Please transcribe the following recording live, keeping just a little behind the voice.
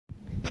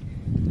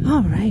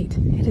All right,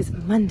 it is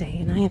Monday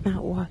and I am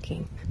out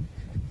walking.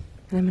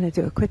 And I'm going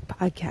to do a quick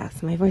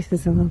podcast. My voice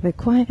is a little bit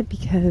quiet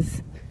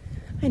because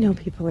I know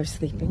people are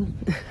sleeping.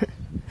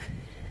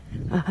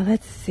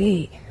 Let's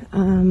see.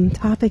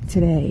 Topic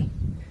today.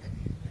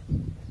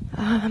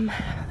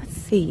 Let's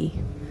see.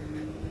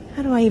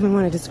 How do I even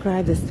want to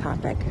describe this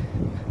topic?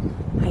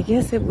 I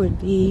guess it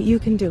would be, you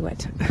can do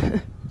it.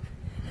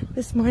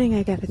 This morning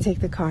I got to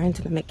take the car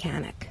into the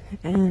mechanic.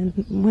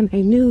 And when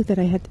I knew that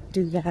I had to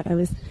do that, I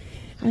was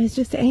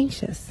just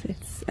anxious.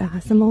 It's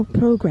some old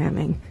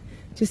programming.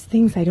 Just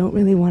things I don't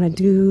really want to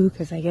do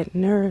because I get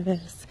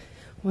nervous.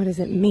 What does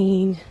it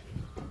mean?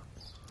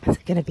 Is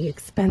it going to be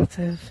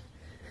expensive?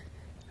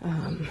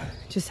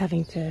 Just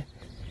having to,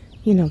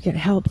 get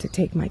help to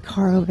take my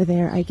car over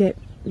there. I get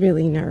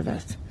really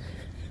nervous.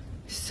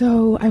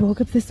 So I woke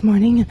up this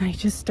morning and I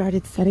just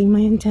started setting my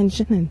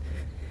intention and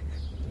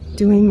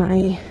doing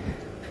my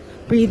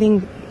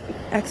breathing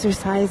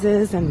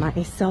exercises and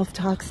my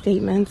self-talk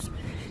statements.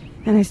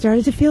 And I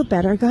started to feel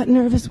better. I got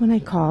nervous when I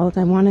called.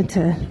 I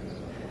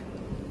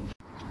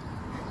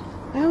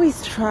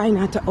always try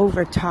not to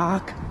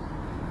over-talk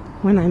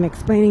when I'm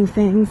explaining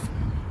things.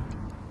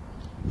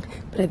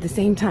 But at the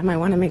same time, I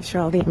want to make sure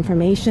all the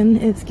information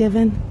is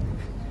given.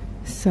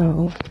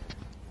 So,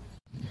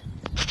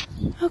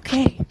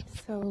 okay.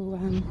 So,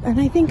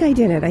 and I think I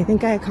did it. I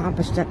think I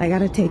accomplished it. I got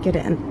to take it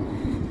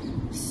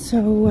in.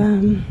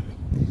 So,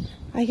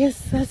 I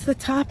guess that's the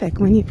topic.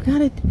 When you've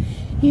got it,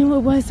 it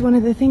was one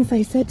of the things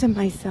I said to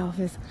myself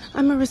is,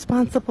 I'm a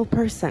responsible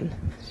person.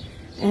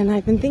 And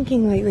I've been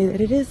thinking lately that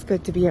it is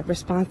good to be a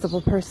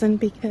responsible person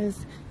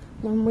because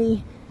when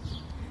we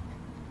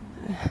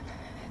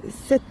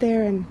sit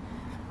there and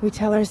we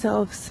tell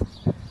ourselves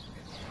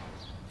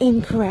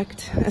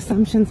incorrect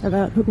assumptions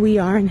about who we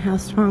are and how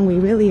strong we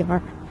really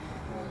are,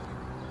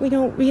 we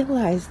don't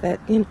realize that,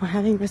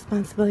 having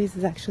responsibilities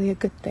is actually a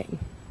good thing.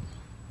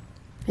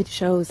 It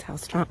shows how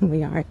strong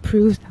we are. It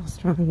proves how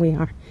strong we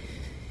are.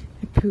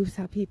 It proves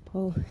how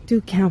people do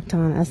count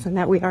on us and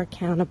that we are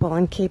accountable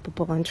and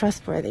capable and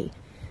trustworthy.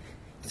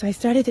 So I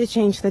started to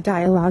change the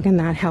dialogue and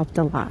that helped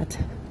a lot.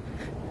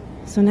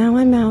 So now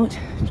I'm out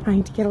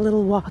trying to get a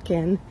little walk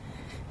in.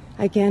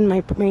 Again, my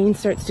brain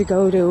starts to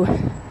go to,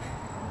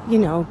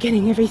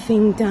 getting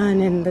everything done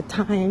in the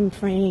time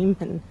frame,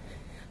 and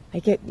I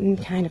get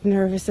kind of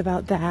nervous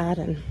about that.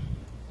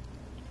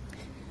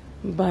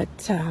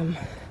 But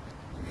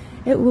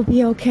it will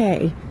be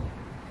okay.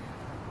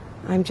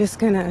 I'm just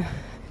going to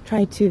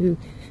try to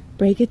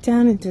break it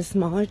down into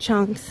smaller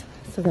chunks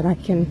so that I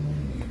can,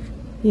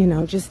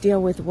 just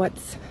deal with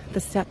what's the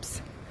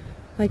steps.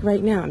 Like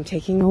right now, I'm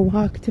taking a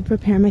walk to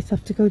prepare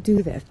myself to go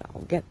do this.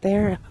 I'll get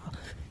there, I'll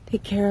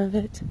take care of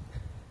it.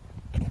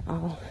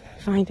 I'll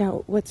find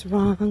out what's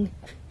wrong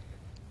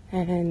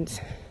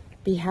and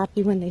be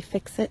happy when they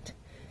fix it.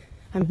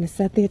 I'm going to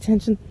set the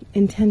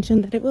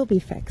intention that it will be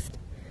fixed.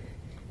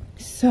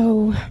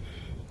 So,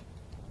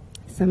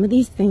 some of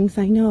these things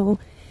I know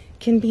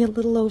can be a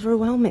little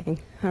overwhelming,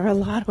 or a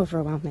lot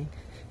overwhelming.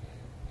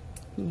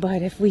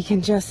 But if we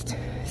can just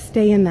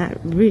stay in that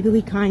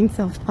really kind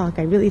self-talk,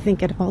 I really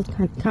think it all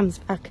kind of comes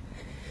back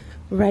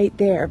right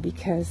there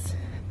because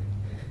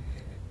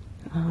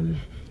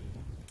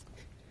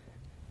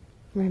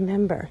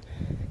remember,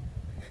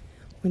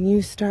 when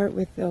you start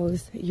with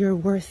those, you're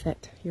worth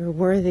it, you're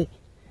worthy,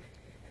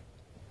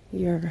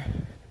 you're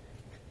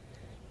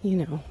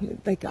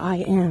like I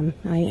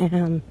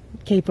am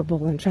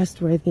capable and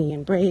trustworthy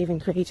and brave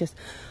and courageous,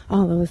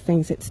 all those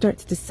things. It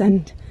starts to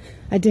send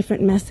a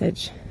different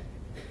message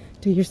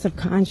to your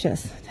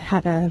subconscious how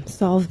to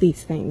solve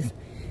these things.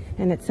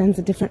 And it sends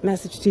a different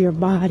message to your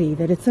body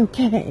that it's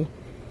okay.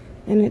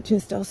 And it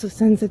just also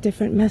sends a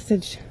different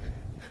message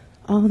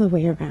all the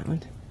way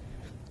around.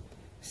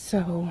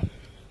 So,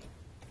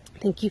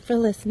 thank you for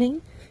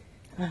listening.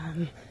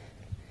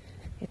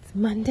 It's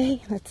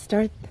Monday. Let's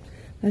start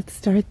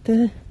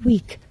the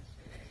week.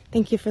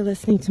 Thank you for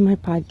listening to my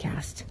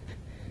podcast.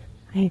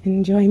 I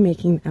enjoy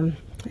making them,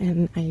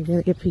 and I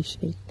really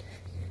appreciate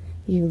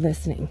you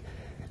listening.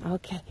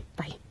 Okay,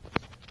 bye.